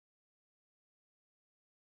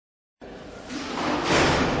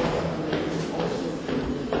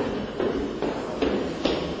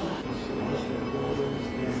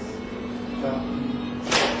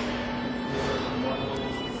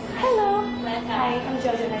Hi, I'm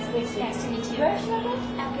JoJo. Nice to meet you. Nice to meet you. Where is your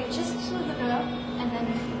name? Okay, just to the girl, and then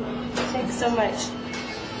Thanks so much.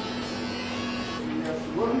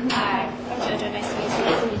 Hi, I'm JoJo. Nice to meet you.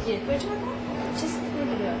 nice to meet you. Where'd you work at? Just through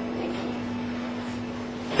the door. Thank you.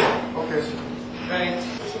 Okay, so, Right.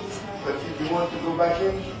 but you want to go back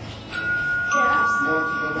in? Yes. You want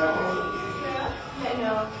to go back in? Yeah. I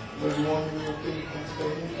know. Or you want me to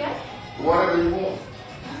stay in? Yeah. Whatever you want.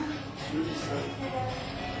 You decide.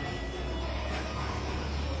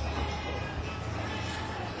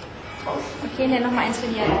 Okay, dann nochmal eins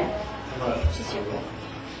von dir. Tschüss, Jojo.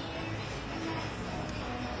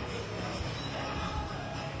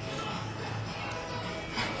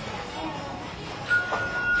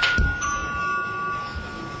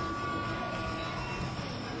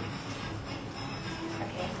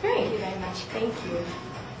 Great. Thank you very much. Thank you.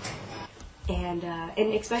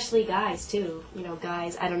 And especially guys too. You know,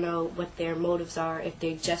 guys. I don't know what their motives are. If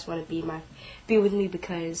they just want to be with me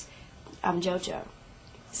because I'm JoJo.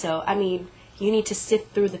 So I mean, you need to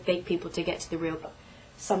sift through the fake people to get to the real.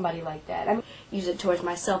 Somebody like that. I use it towards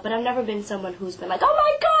myself, but I've never been someone who's been like, oh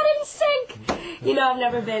my God, in sync. You know, I've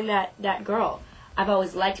never been that girl. I've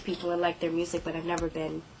always liked people and liked their music, but I've never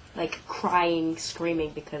been like crying,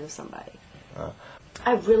 screaming because of somebody.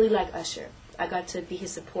 I really like Usher. I got to be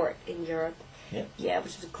his support in Europe. Yeah,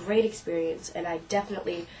 which was a great experience, and I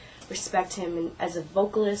definitely respect him as a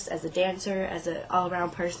vocalist, as a dancer, as an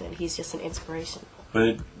all-around person. He's just an inspiration.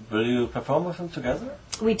 Will you perform with him together?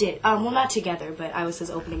 We did. Well, not together, but I was his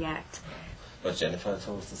opening act. But Jennifer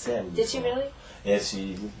told us the same. Did she really? Yeah,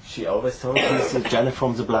 she always told me she's Jennifer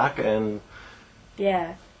from the block, and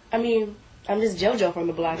Yeah. I mean, I'm just JoJo from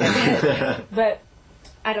the block, I guess. But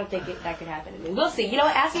I don't think that could happen to me. We'll see. You know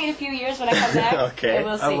what? Ask me in a few years when I come back. Okay, And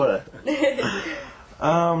we'll see. I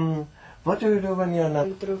will. What do you do when you're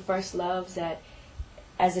not? Through first loves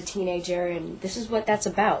as a teenager, and this is what that's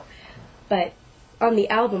about. But on the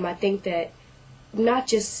album, I think that not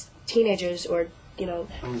just teenagers or, you know...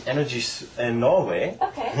 NRJ in Norway.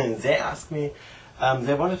 Okay. They asked me,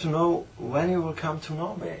 they wanted to know when you will come to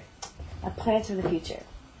Norway. I plan for the future.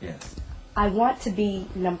 Yes. I want to be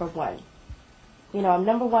number one. You know, I'm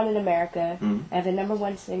number one in America. I have a number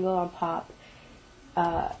one single on pop.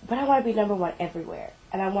 But I want to be number one everywhere.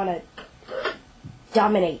 And I want to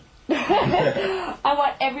dominate. I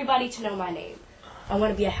want everybody to know my name. I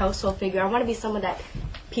want to be a household figure. I want to be someone that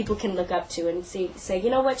people can look up to and say, you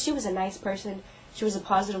know what, she was a nice person. She was a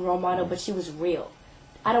positive role model, but she was real.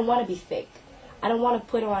 I don't want to be fake. I don't want to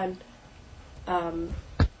put on...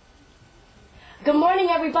 Good morning,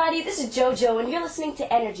 everybody. This is JoJo, and you're listening to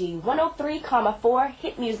NRJ 103.4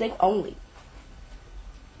 hit music only.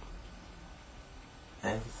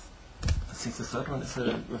 And I think the third one is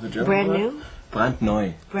with a German Brand word. new?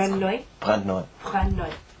 Brandneu. Brandneu? Brandneu.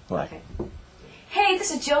 Brandneu. Right. Okay. Hey, this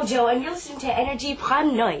is JoJo, and you're listening to NRJ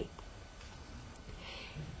Brandneu.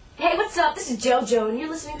 Hey, what's up? This is JoJo, and you're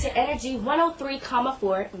listening to NRJ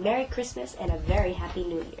 103.4. Merry Christmas and a very Happy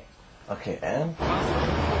New Year. Okay, and?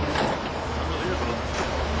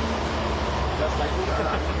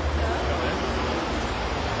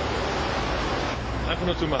 Einfach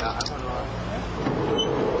nur zumachen.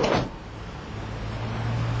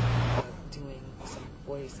 Doing some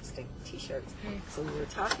Boys Stink t-shirts. So we were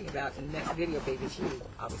talking about in the next video, Baby G,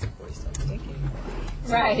 obviously Boys Don't Stink anymore.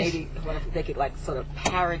 So Right. maybe they could like sort of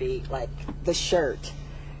parody like the shirt.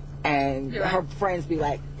 And You're her right. friends be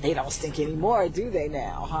like, they don't stink anymore, do they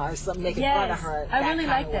now? Huh? So making fun of her. I really kind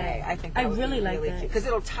like of that. way. I think I that would really be like that. because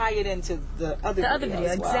it'll tie it into the other video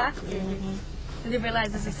as well. exactly. And they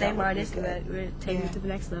realize it's the same artist, but we're taking it to the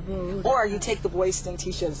next level. Or you take the Boys Stink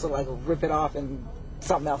t-shirt and sort of like rip it off and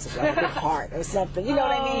something else, like a big heart or something. You know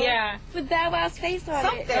what I mean? Yeah. With Bow Wow's face on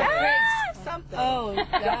Something. it. Something. Oh,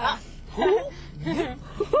 God.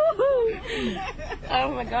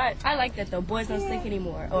 Oh, my God. I like that, though. Boys don't stink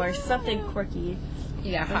anymore. Or something quirky.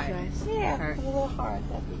 Yeah, That's hi. nice. Yeah, Heart. a little heart.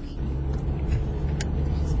 That'd be cute.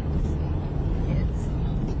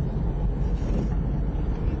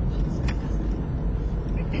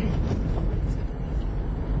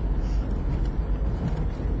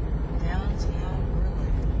 Downtown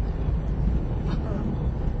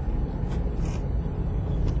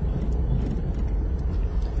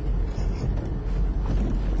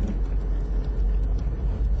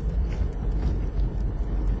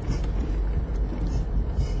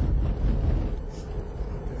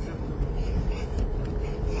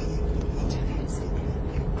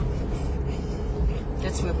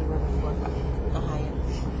That's where we were before. Ohio.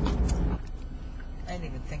 I didn't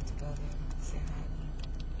even think to go there and say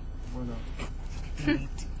hi.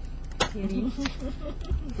 Neat.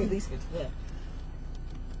 At least it's there.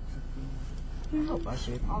 hope I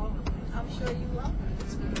should. I'm sure you will.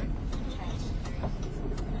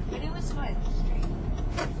 But it was fun.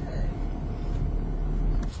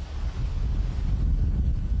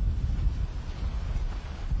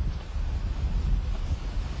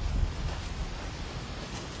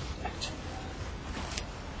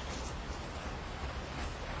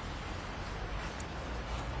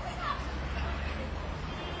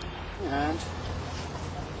 And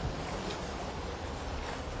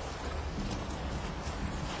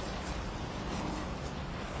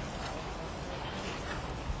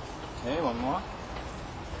okay, one more.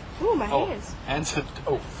 Ooh, my Oh, hands. and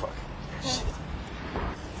oh fuck. Shit.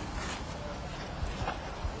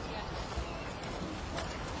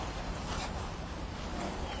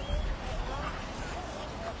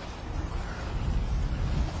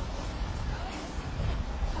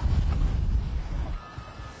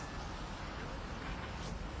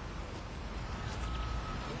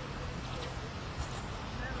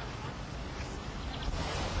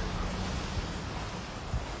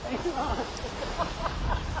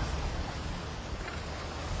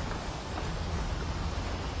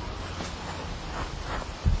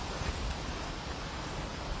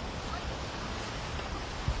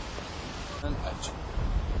 And action.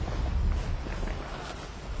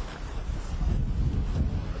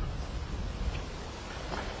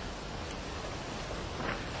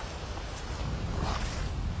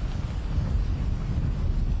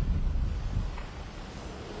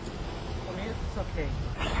 Come here. It's okay.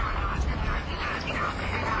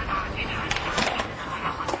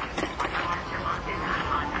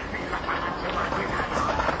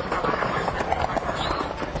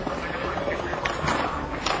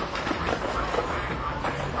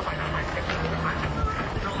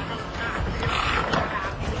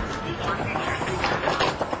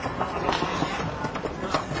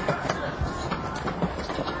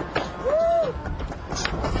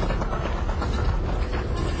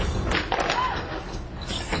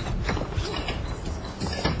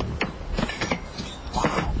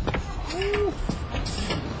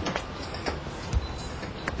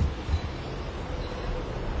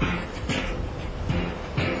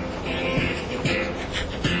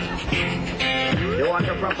 You want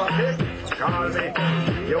a proper fit? Call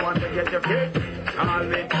me. You want to get your fit? Call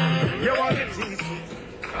me. You want it easy?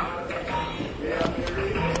 Call me.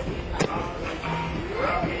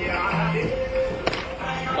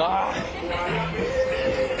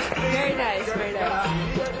 Very nice, very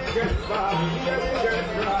nice.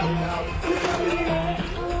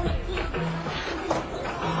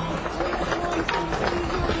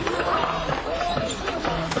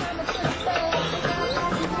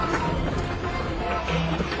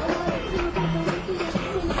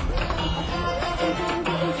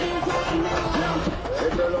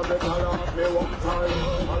 If you love it, I'll ask me one time.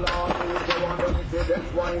 I'll ask you if you want to see that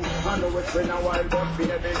wine. I know it's been a while, but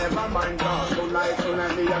baby, never mind. Cause tonight,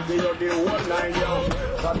 me and you the whole line, yo.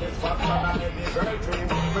 Satisfaction and every girl dream.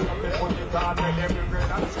 We love it, put it on, make every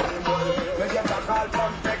girl and scream. Well, they get a call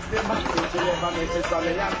from text, the man. She never misses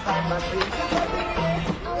Sally and time and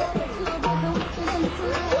sleep.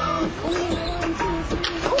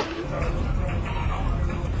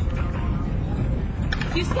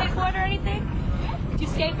 Do you skateboard or anything? Do you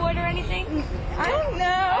skateboard or anything? I don't know.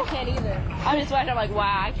 I can't either. I'm just watching. I'm like,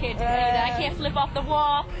 wow, I can't do any of that. I can't flip off the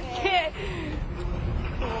wall. Can't.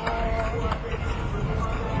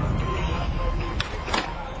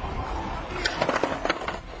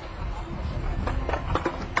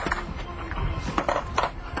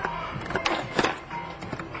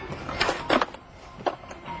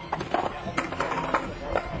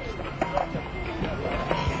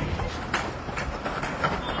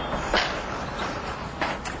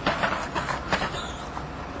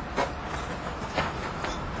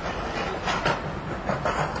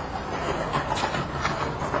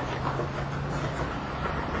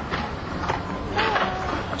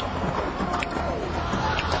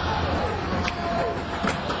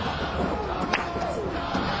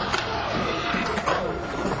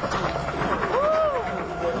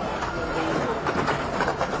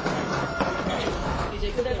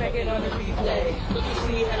 On the replay, look and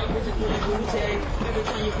see how the bitches doing booty. Every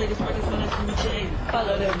time you play this record, when it's DJ.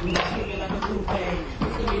 Follow the beat, screaming like a coupe.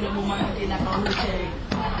 Listen me, no more money, they not on the chain.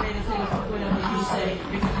 Ladies say fuck whatever you say,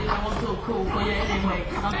 because you know I'm so cool. But yeah, anyway,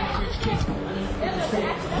 I'm a rich kid. I just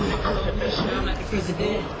understand. With a club, you sure I'm like the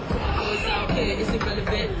president. Always out here, it's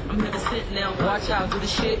irrelevant. I'm never sitting now. Watch out, do the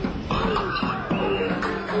shit.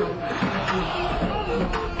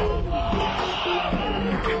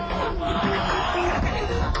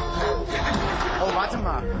 Oh, warte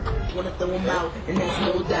mal. wanna throw them out, and that's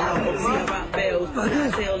no doubt. See how I fail,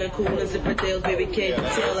 I sail and cool as zipper tails, baby can't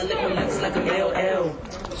tell. I live my lips like an LL.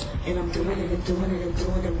 And I'm doing it and doing it and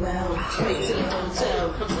doing it well. Straight to the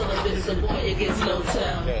hotel. I'm telling bitches a boy, it gets no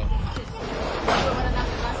tell.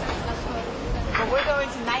 But we're going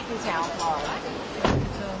to Nike Town tomorrow.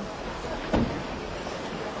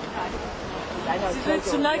 Sie will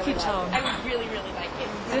zu Nike Town. I would really, really like it.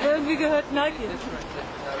 Sie hat irgendwie gehört Nike.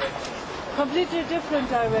 Completely different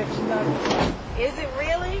direction. Is it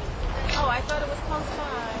really? Oh, I thought it was close by.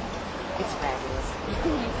 It's fabulous.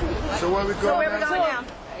 So where we going? So where we going now?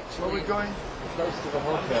 Where we going? Close to the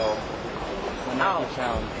hotel. In Nike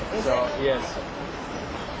Town. Is So, it? yes.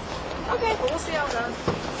 Okay, well, we'll see how it goes.